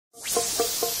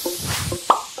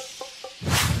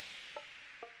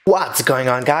What's going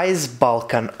on, guys?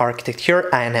 Balkan Architect here,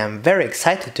 and I'm very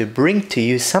excited to bring to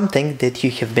you something that you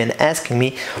have been asking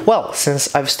me, well,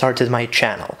 since I've started my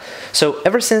channel. So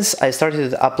ever since I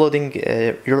started uploading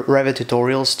Revit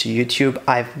tutorials to YouTube,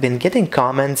 I've been getting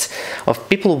comments of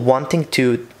people wanting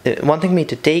me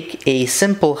to take a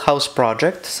simple house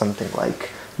project, something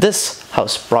like this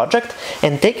house project,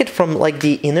 and take it from like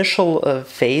the initial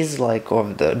phase, like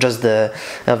of the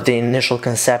initial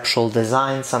conceptual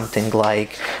design, something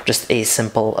like just a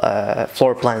simple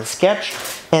floor plan sketch,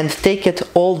 and take it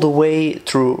all the way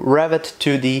through Revit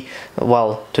to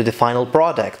the final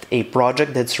product, a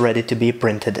project that's ready to be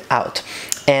printed out.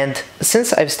 And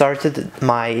since I've started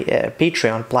my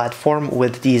Patreon platform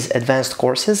with these advanced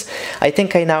courses, I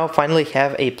think I now finally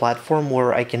have a platform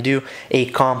where I can do a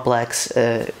complex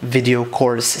video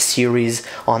course series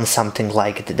on something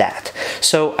like that.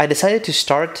 So I decided to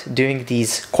start doing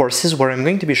these courses where I'm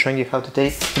going to be showing you how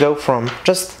to go from,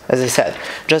 just as I said,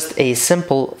 just a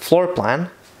simple floor plan.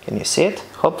 Can you see it?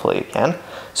 Hopefully you can.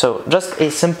 So just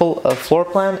a simple floor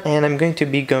plan, and I'm going to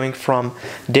be going from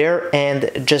there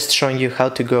and just showing you how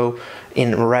to go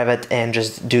in Revit and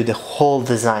just do the whole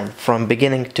design from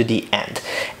beginning to the end.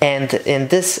 And in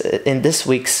this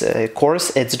week's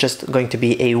course, it's just going to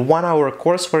be a 1-hour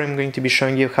course where I'm going to be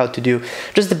showing you how to do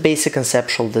just the basic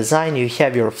conceptual design. You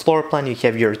have your floor plan, you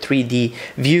have your 3D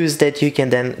views that you can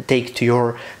then take to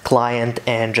your client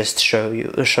and just show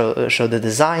the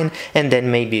design, and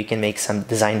then maybe you can make some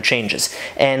design changes.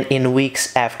 And in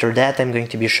weeks after that, I'm going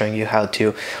to be showing you how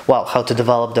to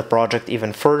develop the project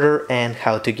even further and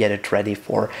how to get it ready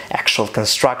for actual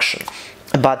construction.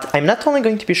 But I'm not only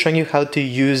going to be showing you how to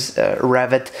use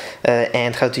Revit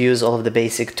and how to use all of the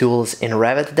basic tools in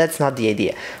Revit. That's not the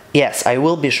idea. Yes, I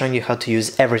will be showing you how to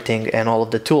use everything and all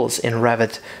of the tools in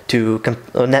Revit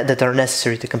that are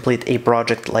necessary to complete a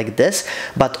project like this,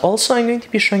 but also I'm going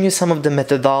to be showing you some of the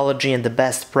methodology and the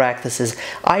best practices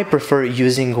I prefer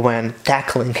using when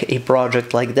tackling a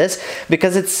project like this,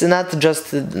 because it's not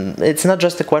just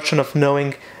a question of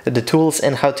knowing the tools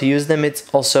and how to use them, it's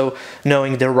also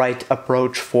knowing the right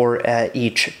approach for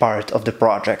each part of the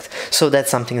project. So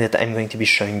that's something that I'm going to be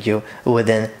showing you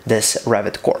within this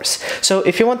Revit course. So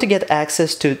if you want to get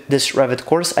access to this Revit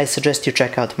course, I suggest you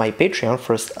check out my Patreon,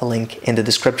 first a link in the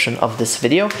description of this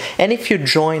video, and if you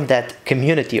join that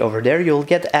community over there, you'll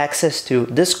get access to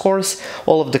this course,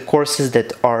 all of the courses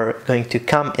that are going to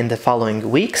come in the following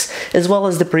weeks, as well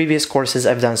as the previous courses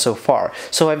I've done so far.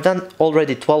 So I've done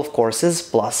already 12 courses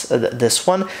plus this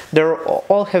one. They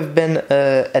all have been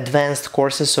advanced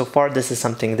courses so far. This is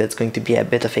something that's going to be a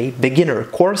bit of a beginner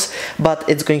course, but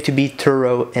it's going to be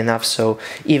thorough enough so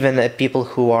even people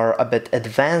who are a bit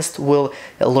advanced will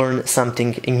learn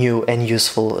something new and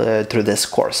useful through this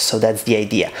course. So that's the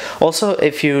idea. Also,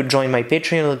 if you join my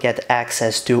Patreon, you'll get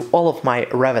access to all of my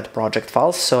Revit project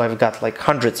files. So I've got like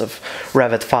hundreds of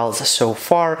Revit files so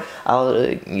far.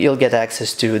 You'll get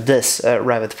access to this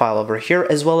Revit file over here,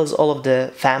 as well as all of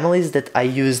the families that I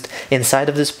used inside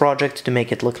of this project to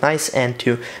make it look nice and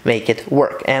to make it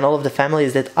work, and all of the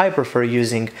families that I prefer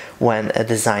using when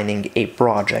designing a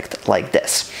project like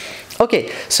this.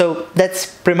 Okay, so that's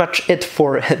pretty much it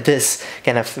for this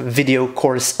kind of video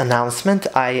course announcement.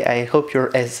 I hope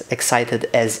you're as excited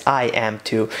as I am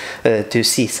to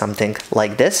see something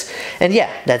like this. And yeah,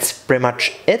 that's pretty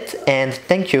much it. And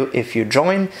thank you if you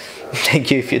join. Thank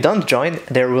you if you don't join.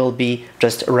 There will be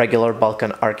just regular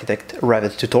Balkan Architect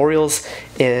Revit tutorials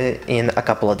in a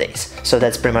couple of days. So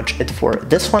that's pretty much it for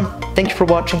this one. Thank you for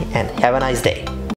watching and have a nice day.